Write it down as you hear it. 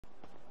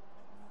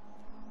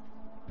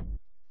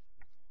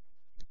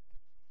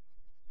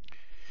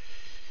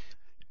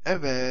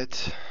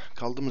Evet.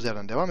 Kaldığımız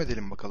yerden devam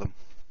edelim bakalım.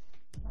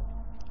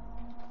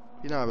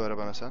 Bin abi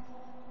arabana sen.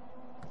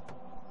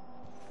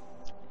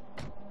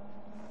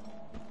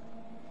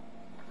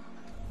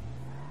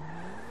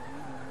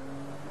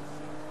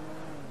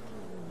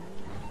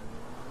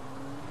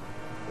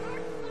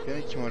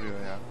 Gene kim arıyor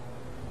ya?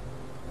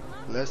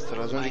 Lester,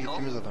 az önce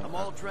gittiğimiz adam. I'm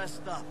all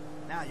dressed up.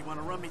 Now you want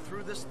to run me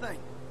through this thing?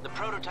 The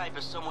prototype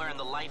is somewhere in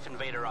the Life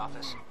Invader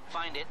office.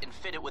 Find it and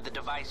fit it with the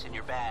device in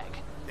your bag.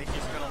 They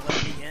just gonna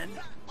let me in?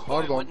 Why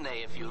Pardon. wouldn't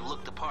they if you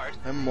look the part?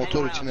 Hem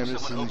motor için hem de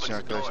sizin için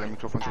arkadaşlar.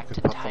 Mikrofon çok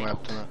kötü patlama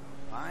yaptığını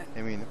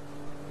eminim.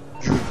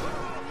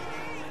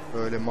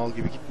 Böyle mal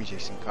gibi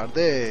gitmeyeceksin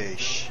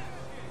kardeş.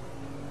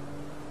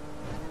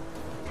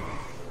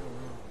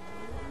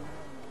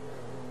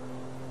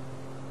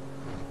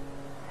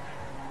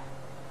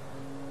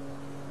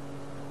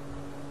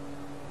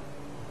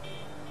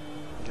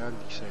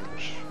 Geldik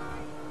sayılır.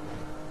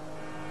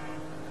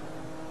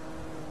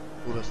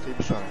 Burası değil,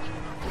 bir sonraki.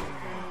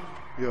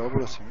 Yo,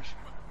 burasıymış.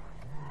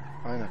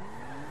 Aynen.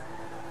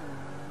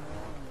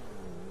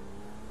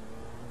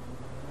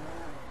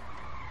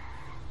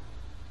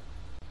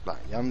 Lan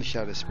yanlış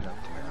yerde spin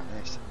attım ya,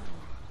 neyse.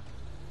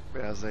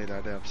 Biraz da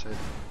ileride yapsaydım.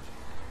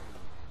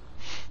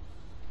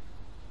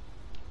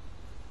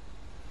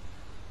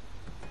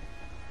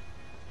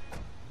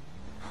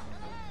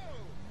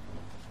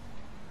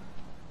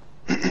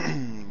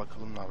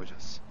 Bakalım ne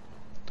yapacağız.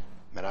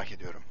 Merak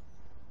ediyorum.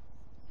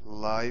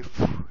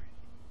 Life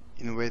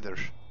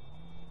Invader.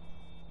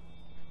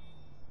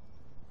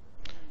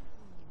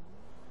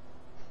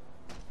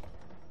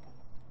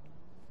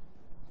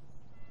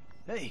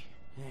 Hey.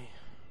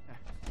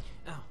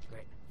 Oh,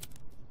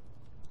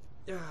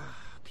 great.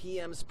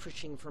 PM's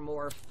pushing for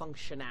more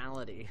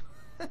functionality.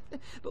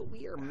 But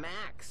we are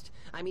maxed.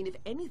 I mean, if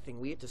anything,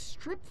 we have to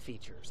strip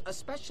features,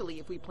 especially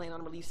if we plan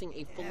on releasing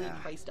a fully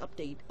priced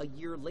update a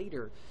year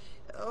later.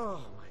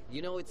 Oh,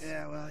 you know, it's...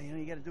 Yeah, well,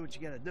 you gotta do what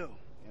you gotta do,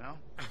 you know?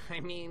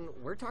 I mean,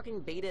 we're talking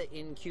beta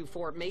in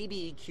Q4,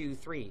 maybe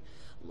Q3.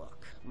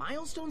 Look,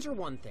 milestones are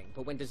one thing,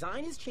 but when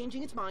design is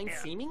changing its mind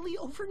seemingly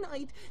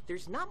overnight,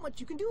 there's not much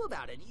you can do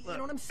about it. You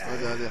know what I'm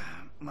saying?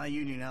 My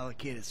union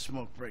allocated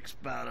smoke breaks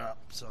about up,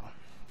 so...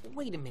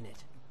 Wait a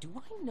minute. Do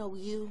I know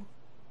you?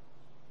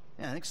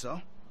 Yeah, I think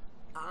so.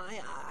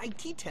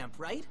 IT temp,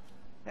 right?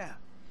 Yeah.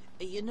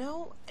 You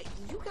know,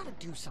 you gotta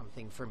do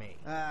something for me.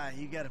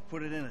 You gotta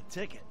put it in a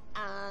ticket.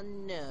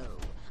 No.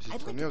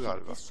 I'd like to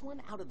keep this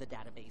one out of the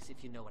database,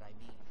 if you know what I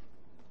mean.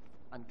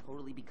 I'm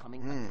totally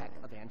becoming a tech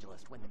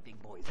evangelist when the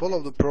big boys...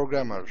 Follow the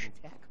programmer.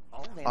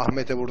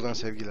 Ahmet'e buradan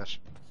sevgiler.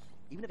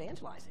 Even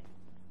evangelizing.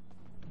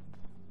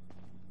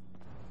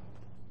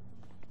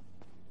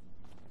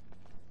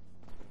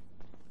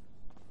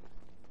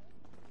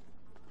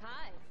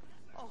 Hi.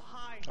 Oh,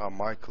 hi. Aa,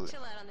 Michael.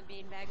 Chill out on the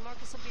beanbag.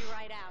 Marcus will be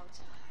right out.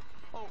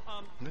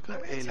 Oh, Ne kadar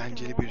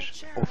eğlenceli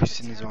bir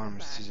ofisiniz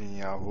varmış sizin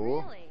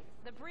yahu. Really?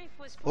 The brief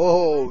was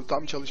Oo,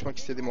 tam çalışmak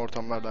istediğim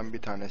ortamlardan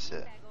bir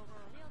tanesi.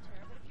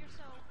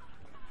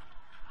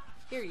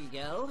 Here you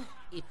go.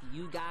 If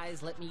you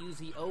guys let me use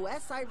the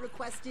OS I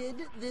requested,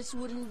 this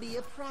wouldn't be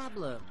a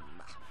problem.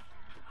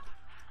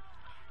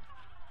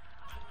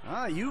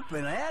 You've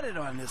been added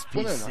on this Bu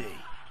ne PC.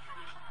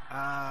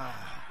 lan?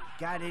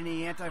 Got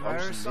any Abi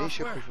antivirus siz ne iş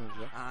software? yapıyorsunuz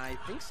ya? I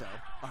think so.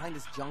 Behind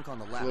this junk on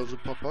the left. Close the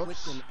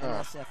pop-ups. Click an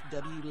Ha.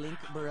 NSFW link,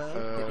 bro.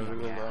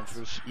 Real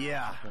Antivirus.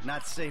 Yeah,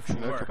 not safe for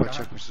Şunları work.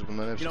 kapatacakmışız.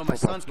 Bunların hepsi You know, my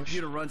son's pop-up'mış.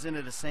 computer runs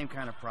into the same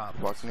kind of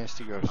problems. Bak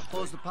nesli görsün.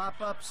 Close the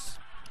pop-ups.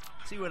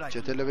 See what I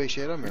can. CTRL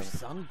işe yaramıyor mu?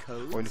 Some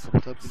codes. Oyunu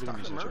kapatabilir Start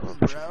miyiz a acaba murder, bu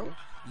bro. şekilde?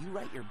 You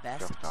write your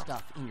best Yok, tamam.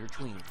 stuff in your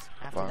tweens.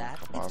 After Kapan, that,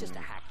 kapan, it's just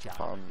a hack job.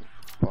 kapan.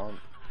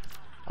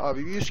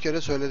 Abi 100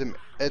 kere söyledim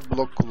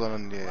adblock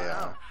kullanın diye ya.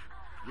 Wow.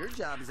 Your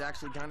job is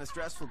actually kind of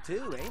stressful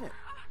too, ain't it?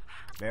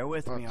 Bear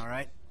with me, What? all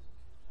right?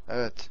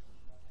 Evet.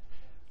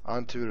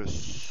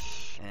 Antivirüs.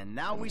 And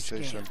now we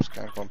scan.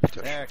 Scan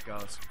computer. There it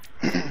goes.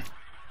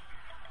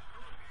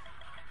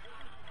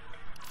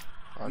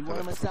 You want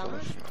a Arkada kapatalım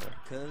massage? şunları.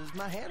 Cause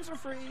my hands are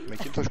free.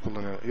 Macintosh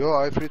kullanıyor.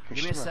 Yo,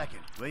 Ifrit'miş Give me a değil mi?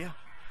 second, will you?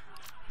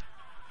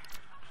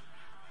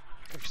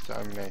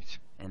 Exterminate.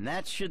 And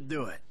that should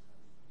do it.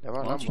 Ne var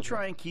Why lan don't you burada?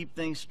 try and keep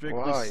things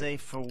strictly Why? safe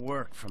for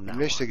work from now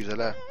İmleç de on? güzel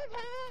ha.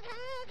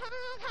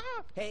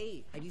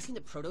 Hey, have you seen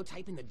the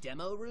prototype in the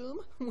demo room?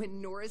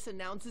 When Norris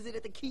announces it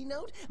at the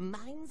keynote,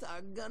 minds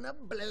are gonna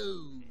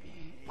blow.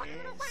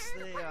 Yes,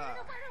 they are.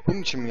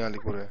 Bunun için mi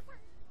geldik buraya?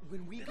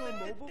 When we go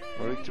mobile,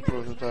 Oraya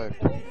prototype.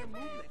 their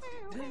movements,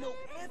 we'll know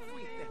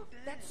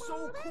everything. That's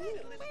so cool.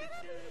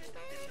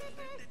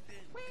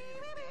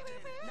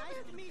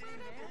 Nice to meet you,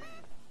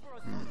 man. For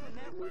a social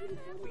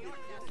network, we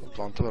aren't just...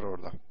 Toplantı var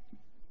orada.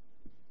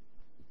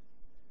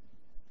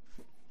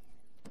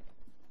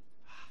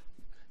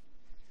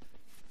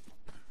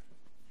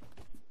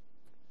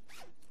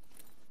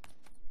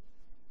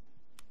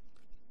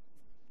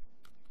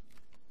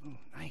 Oh,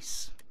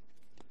 nice.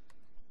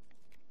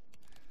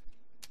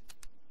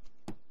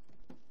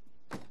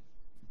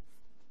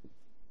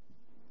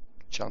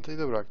 Çantayı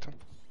da bıraktım.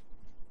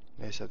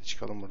 Neyse hadi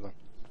çıkalım buradan.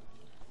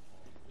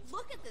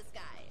 Look at this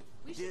guy.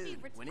 We should be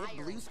Dude, retired. when it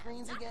blue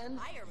screens Not again,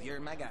 hiring. you're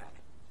my guy.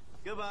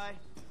 Goodbye.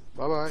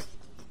 Bye bye.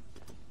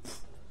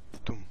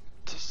 Tum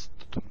tıs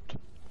tum tum.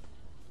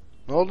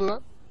 Ne oldu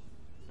lan?